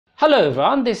Hello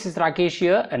everyone, this is Rakesh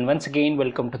here and once again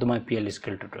welcome to my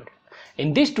PLSQL tutorial.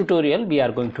 In this tutorial we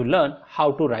are going to learn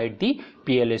how to write the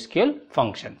PLSQL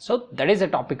function. So that is a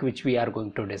topic which we are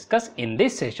going to discuss in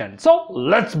this session. So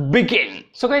let's begin.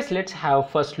 So guys, let's have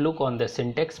first look on the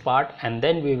syntax part and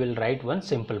then we will write one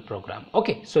simple program.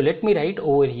 Okay, so let me write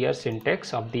over here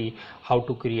syntax of the how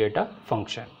to create a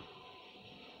function.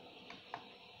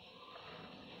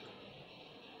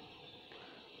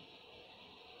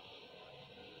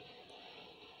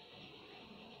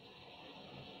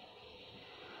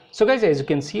 So guys, as you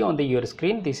can see on your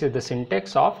screen, this is the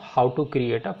syntax of how to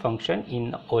create a function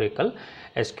in Oracle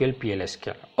SQL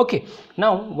PLSQL. Okay,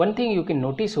 now one thing you can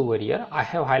notice over here, I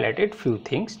have highlighted few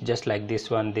things just like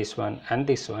this one, and this one, and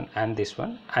this one,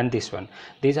 and this one.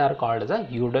 These are called as a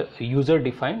user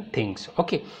defined things.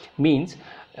 Okay, means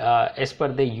as per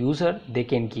the user they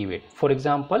can give it. For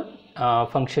example,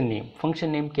 function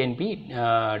name can be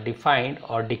defined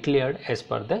or declared as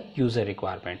per the user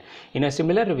requirement. In a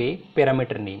similar way,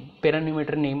 parameter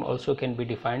name also can be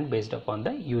defined based upon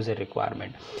the user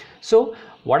requirement. So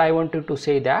what I wanted to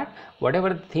say that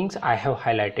whatever things I have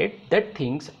highlighted, that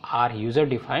things are user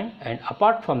defined, and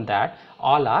apart from that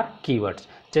all are keywords.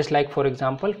 Just like for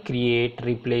example, create,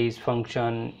 replace,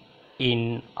 function,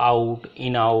 in, out,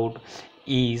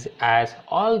 is, as,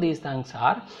 all these things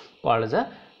are called as a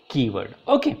keyword.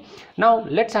 Okay, now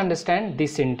let's understand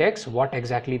this syntax, what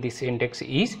exactly this syntax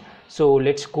is. So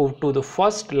let's go to the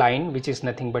first line, which is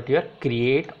nothing but your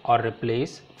create or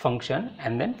replace function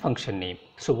and then function name.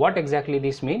 So what exactly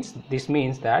this means? This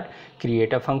means that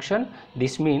create a function,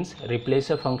 this means replace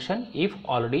a function if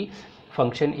already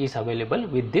function is available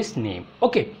with this name.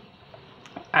 Okay,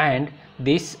 and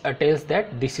this tells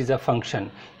that this is a function.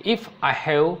 If I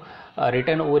have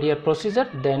written over here procedure,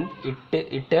 then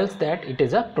it tells that it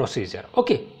is a procedure.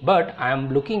 Okay, but I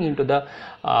am looking into the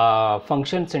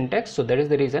function syntax, so that is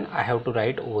the reason I have to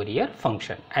write over here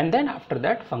function, and then after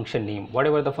that function name.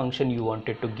 Whatever the function you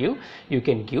wanted to give, you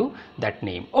can give that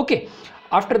name. Okay,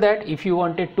 after that if you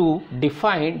wanted to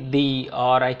define the,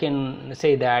 or I can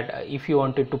say that if you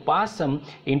wanted to pass some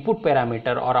input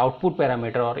parameter or output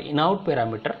parameter or in-out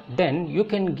parameter, then you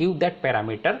can give that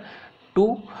parameter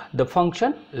to the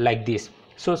function like this.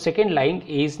 So second line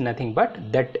is nothing but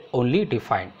that only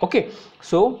defined. Okay,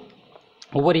 so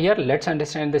over here let's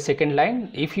understand the second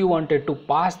line. If you wanted to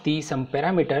pass some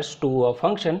parameters to a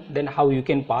function, then how you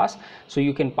can pass? So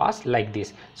you can pass like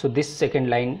this. So this second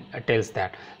line tells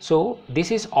that. So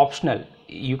this is optional.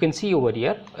 You can see over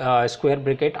here square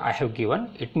bracket I have given,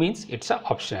 it means it's a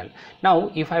optional. Now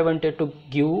if I wanted to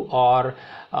give or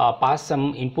pass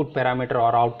some input parameter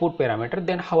or output parameter,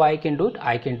 then how I can do it?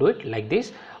 I can do it like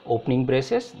this: opening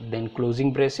braces, then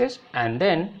closing braces, and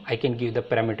then I can give the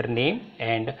parameter name,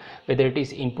 and whether it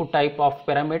is input type of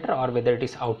parameter or whether it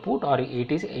is output or it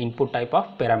is input type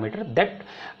of parameter,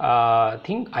 that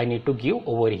thing I need to give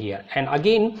over here. And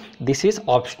again this is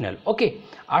optional. Okay,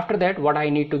 after that what I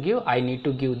need to give? I need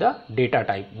to give the data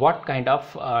type. What kind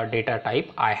of data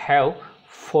type I have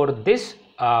for this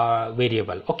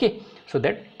variable. Okay, so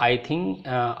that I think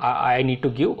I need to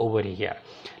give over here.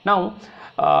 Now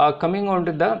coming on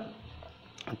to the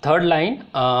third line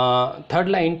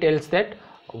tells that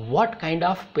what kind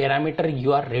of parameter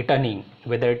you are returning,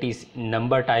 whether it is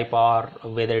number type or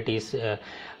whether it is a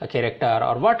character,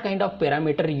 or what kind of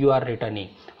parameter you are returning,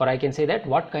 or I can say that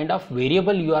what kind of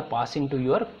variable you are passing to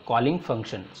your calling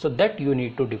function. So that you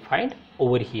need to define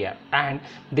over here, and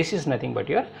this is nothing but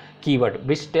your keyword,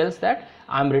 which tells that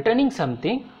I am returning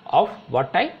something of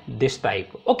what type? This type.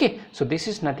 Okay, so this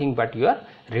is nothing but your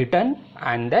return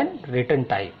and then return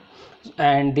type,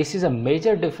 and this is a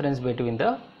major difference between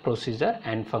the procedure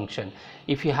and function.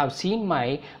 If you have seen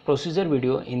my procedure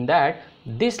video, in that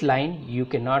this line you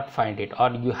cannot find it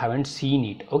or you haven't seen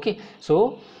it. Okay,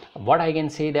 so what I can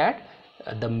say that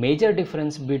the major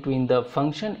difference between the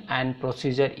function and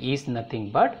procedure is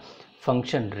nothing but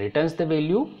function returns the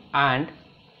value and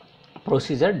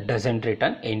procedure doesn't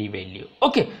return any value.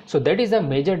 Okay, so that is a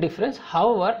major difference.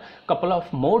 However, couple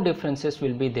of more differences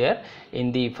will be there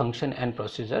in the function and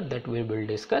procedure that we will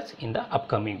discuss in the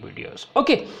upcoming videos.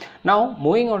 Okay, now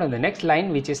moving on to the next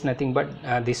line, which is nothing but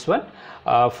this one,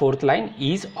 fourth line,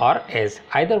 is or as.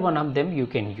 Either one of them you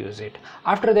can use it.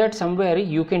 After that somewhere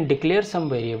you can declare some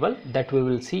variable that we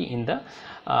will see in the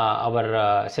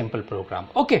our simple program.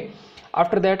 Okay,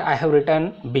 After that I have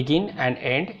written begin and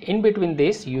end. In between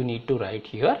this you need to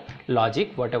write your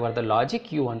logic, whatever the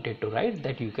logic you wanted to write,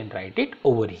 that you can write it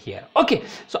over here. Okay,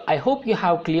 so I hope you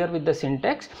have clear with the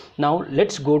syntax. Now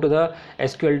let's go to the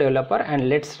SQL developer and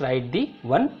let's write the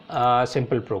one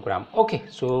simple program. Okay,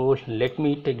 so let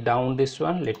me take down this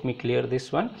one, let me clear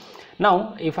this one.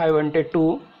 Now if I wanted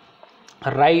to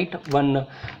write one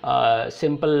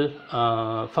simple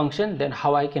function, then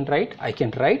how I can write? I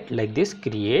can write like this: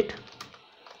 create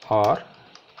or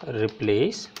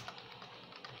replace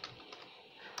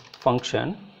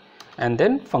function, and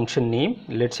then function name,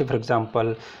 let's say for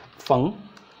example fun.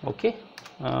 Okay,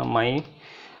 my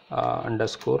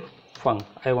underscore fun,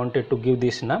 I wanted to give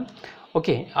this name.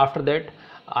 Okay, after that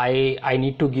I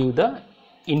need to give the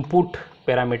input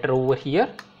parameter over here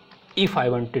if I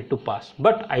wanted to pass,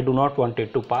 but I do not want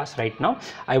it to pass right now.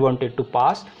 I wanted to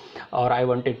pass, or I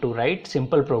wanted to write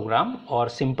simple program or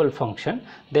simple function,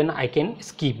 then I can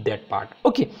skip that part.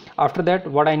 Okay, after that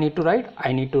what I need to write?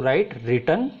 I need to write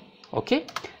return. Okay,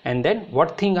 and then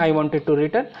what thing I wanted to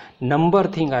return? Number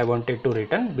thing I wanted to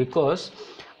return, because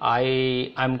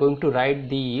I am going to write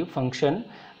the function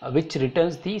which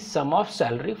returns the sum of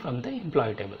salary from the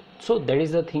employee table. So that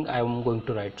is the thing I am going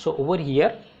to write. So over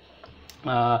here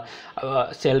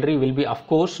salary will be of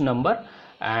course number,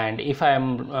 and if I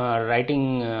am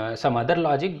writing some other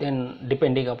logic, then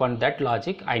depending upon that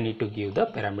logic I need to give the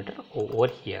parameter over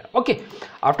here. Okay,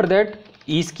 after that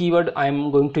is keyword I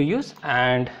am going to use,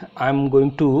 and I am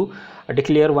going to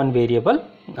declare one variable.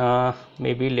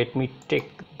 Maybe let me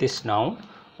take this now.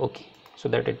 Okay, so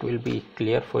that it will be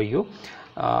clear for you.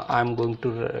 I am going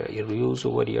to use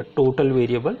over here total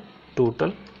variable,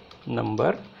 total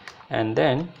number, and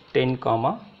then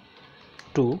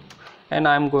 10,2, and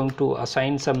I am going to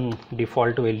assign some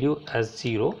default value as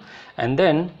 0, and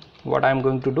then what I am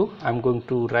going to do? I am going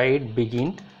to write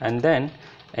begin and then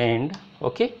end.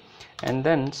 Okay, and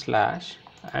then slash,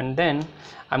 and then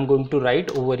I am going to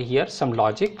write over here some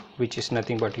logic which is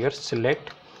nothing but here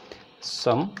select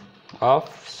sum of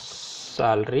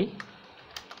salary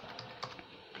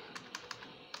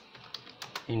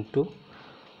into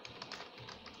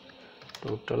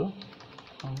total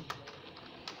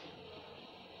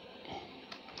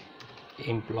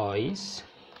employees.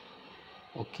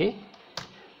 Okay,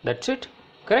 that's it,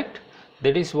 correct?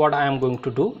 That is what I am going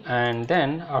to do, and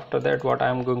then after that what I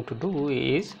am going to do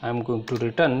is I am going to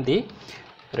return the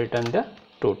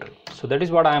total. So that is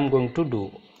what I am going to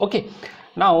do. Okay,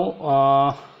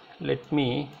 now let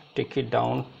me take it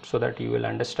down so that you will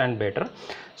understand better.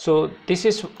 So this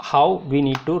is how we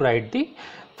need to write the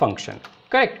function,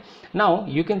 correct? Now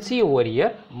you can see over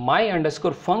here my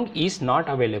underscore func is not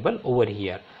available over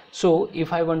here. So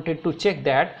if I wanted to check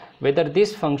that whether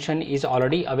this function is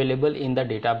already available in the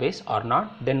database or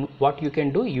not, then what you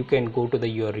can do, you can go to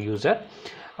your user.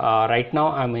 Right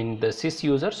now I'm in the sys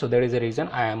user, so there is a reason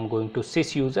I am going to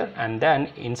sys user, and then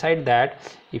inside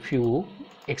that if you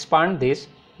expand this,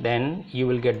 then you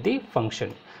will get the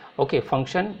function. Okay,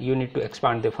 function, you need to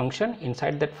expand the function.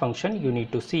 Inside that function you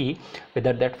need to see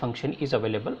whether that function is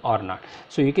available or not.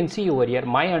 So you can see over here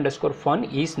my underscore fun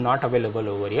is not available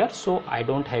over here, so I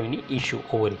don't have any issue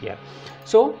over here.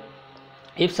 So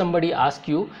if somebody asks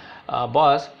you,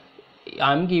 boss,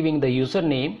 I'm giving the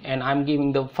username and I'm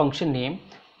giving the function name,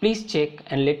 please check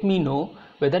and let me know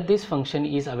whether this function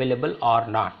is available or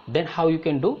not, then how you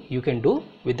can do? You can do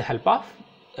with the help of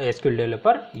SQL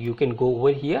developer. You can go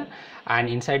over here and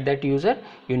inside that user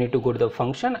you need to go to the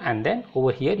function, and then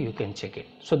over here you can check it.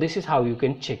 So this is how you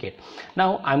can check it.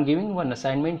 Now I'm giving one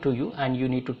assignment to you, and you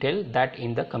need to tell that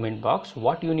in the comment box.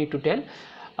 What you need to tell?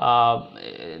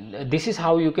 This is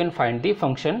how you can find the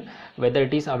function whether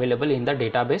it is available in the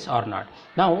database or not.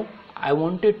 Now I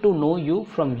wanted to know you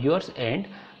from your end,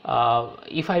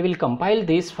 if I will compile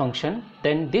this function,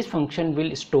 then this function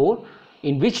will store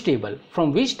in which table,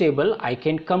 from which table I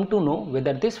can come to know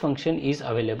whether this function is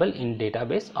available in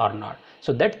database or not.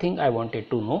 So that thing I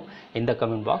wanted to know in the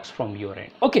comment box from your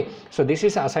end. Okay, so this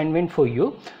is assignment for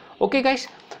you. Okay guys,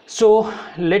 so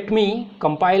let me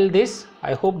compile this.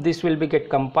 I hope this will be get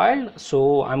compiled.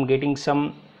 So I'm getting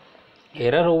some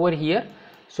error over here.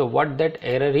 So what that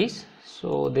error is?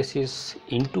 So this is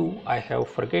into, I have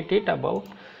forget it about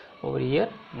over here.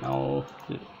 Now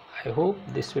I hope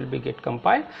this will be get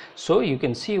compiled. So you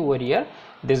can see over here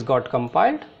this got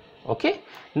compiled. Okay,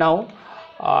 now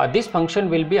this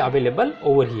function will be available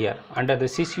over here under the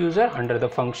sys user, under the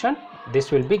function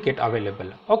this will be get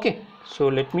available. Okay, so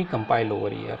let me compile over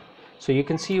here. So you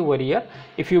can see over here,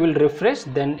 if you will refresh,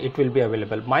 then it will be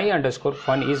available. My underscore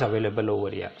fun is available over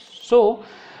here. So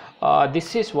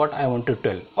this is what I want to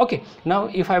tell. Okay, now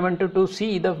if I wanted to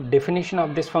see the definition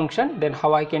of this function, then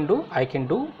how I can do? I can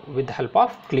do with the help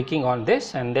of clicking on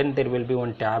this, and then there will be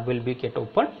one tab will be get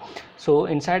open. So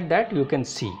inside that you can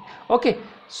see. Okay,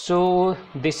 so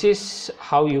this is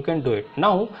how you can do it.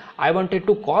 Now I wanted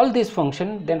to call this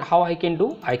function, then how I can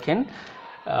do? I can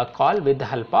call with the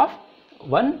help of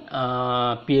one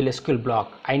PLSQL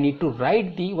block. I need to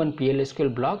write the one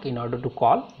PLSQL block in order to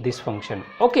call this function.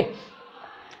 Okay,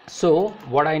 so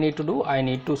what I need to do? I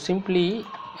need to simply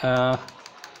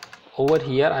over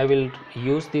here I will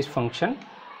use this function.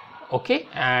 Okay,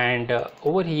 and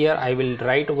over here I will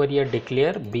write over here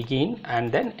declare begin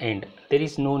and then end. There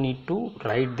is no need to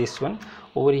write this one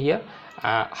over here.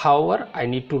 However, I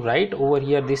need to write over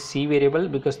here this C variable,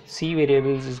 because C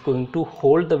variable is going to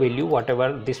hold the value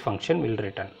whatever this function will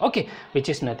return. Okay, which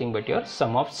is nothing but your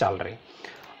sum of salary.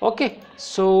 Okay,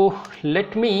 so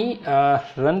let me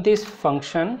run this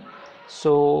function.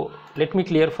 So let me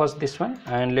clear first this one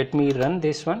and let me run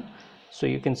this one. So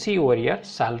you can see over here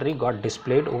salary got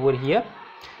displayed over here,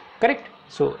 correct?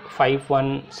 So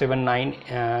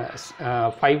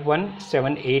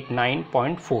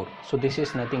 51789.4. so this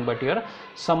is nothing but your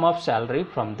sum of salary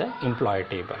from the employee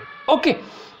table. Okay,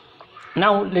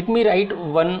 now let me write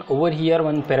one over here,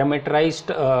 one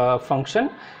parameterized function.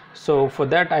 So for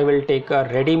that I will take a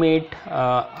ready-made,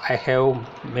 I have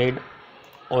made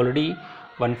already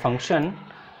one function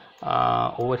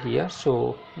over here.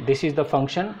 So this is the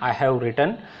function I have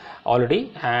written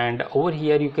already, and over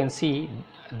here you can see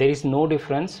there is no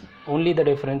difference. Only the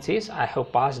difference is I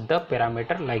have passed the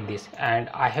parameter like this, and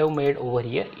I have made over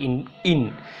here in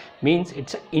means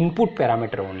it's an input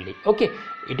parameter only. Okay,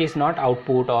 it is not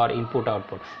output or input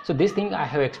output. So this thing I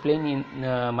have explained in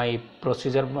my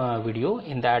procedure video.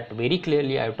 In that very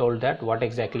clearly I have told that what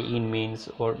exactly in means,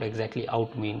 what exactly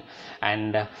out mean,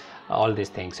 and all these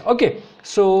things. Okay,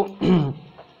 so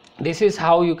this is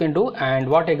how you can do. And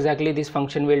what exactly this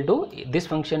function will do? This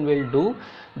function will do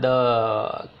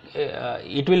the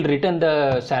it will return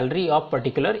the salary of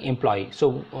particular employee.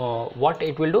 So what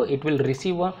it will do? It will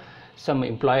receive some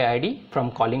employee ID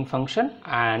from calling function,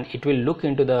 and it will look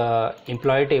into the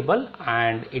employee table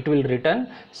and it will return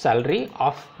salary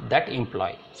of that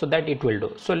employee. So that it will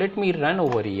do. So let me run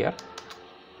over here.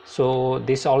 So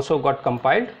this also got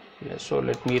compiled. So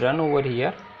let me run over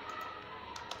here.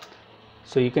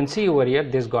 So you can see over here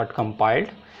this got compiled.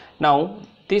 Now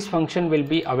this function will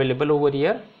be available over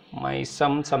here. My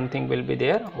something will be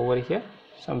there over here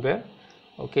somewhere.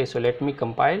 Okay, so let me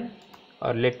compile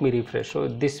or let me refresh. So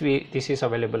this is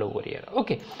available over here.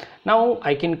 Okay, now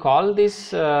I can call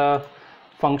this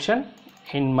function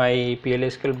in my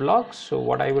PLSQL block. So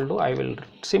what I will do? I will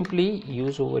simply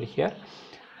use over here.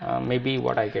 Maybe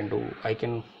what I can do? I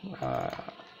can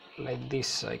like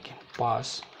this. I can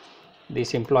pass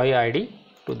this employee ID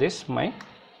to this my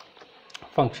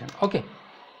function. Okay,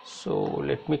 so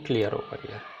let me clear over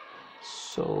here.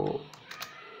 So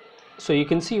you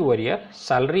can see over here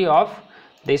salary of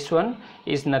this one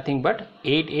is nothing but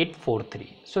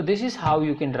 8843. So this is how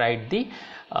you can write the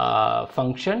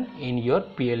function in your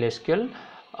PLSQL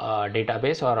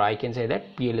database, or I can say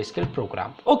that PLSQL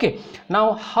program. Okay,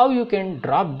 now how you can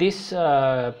drop this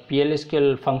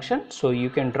PLSQL function? So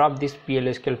you can drop this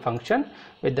PLSQL function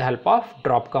with the help of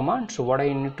drop command. So what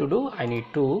I need to do? I need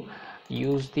to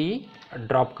use the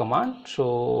drop command.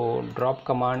 So drop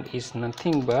command is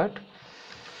nothing but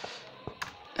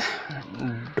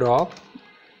drop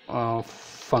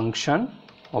function.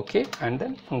 Okay, and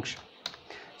then function.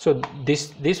 So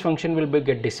this function will be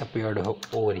get disappeared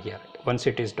over here once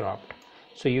it is dropped.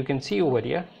 So you can see over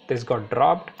here this got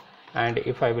dropped, and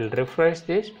if I will refresh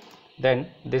this, then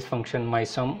this function my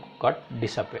sum got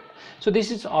disappeared. So this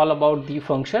is all about the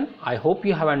function. I hope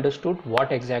you have understood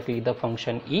what exactly the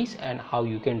function is and how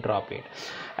you can drop it.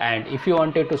 And if you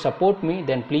wanted to support me,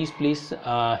 then please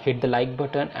hit the like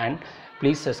button and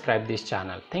please subscribe this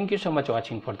channel. Thank you so much for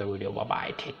watching for the video. Bye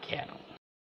bye, take care.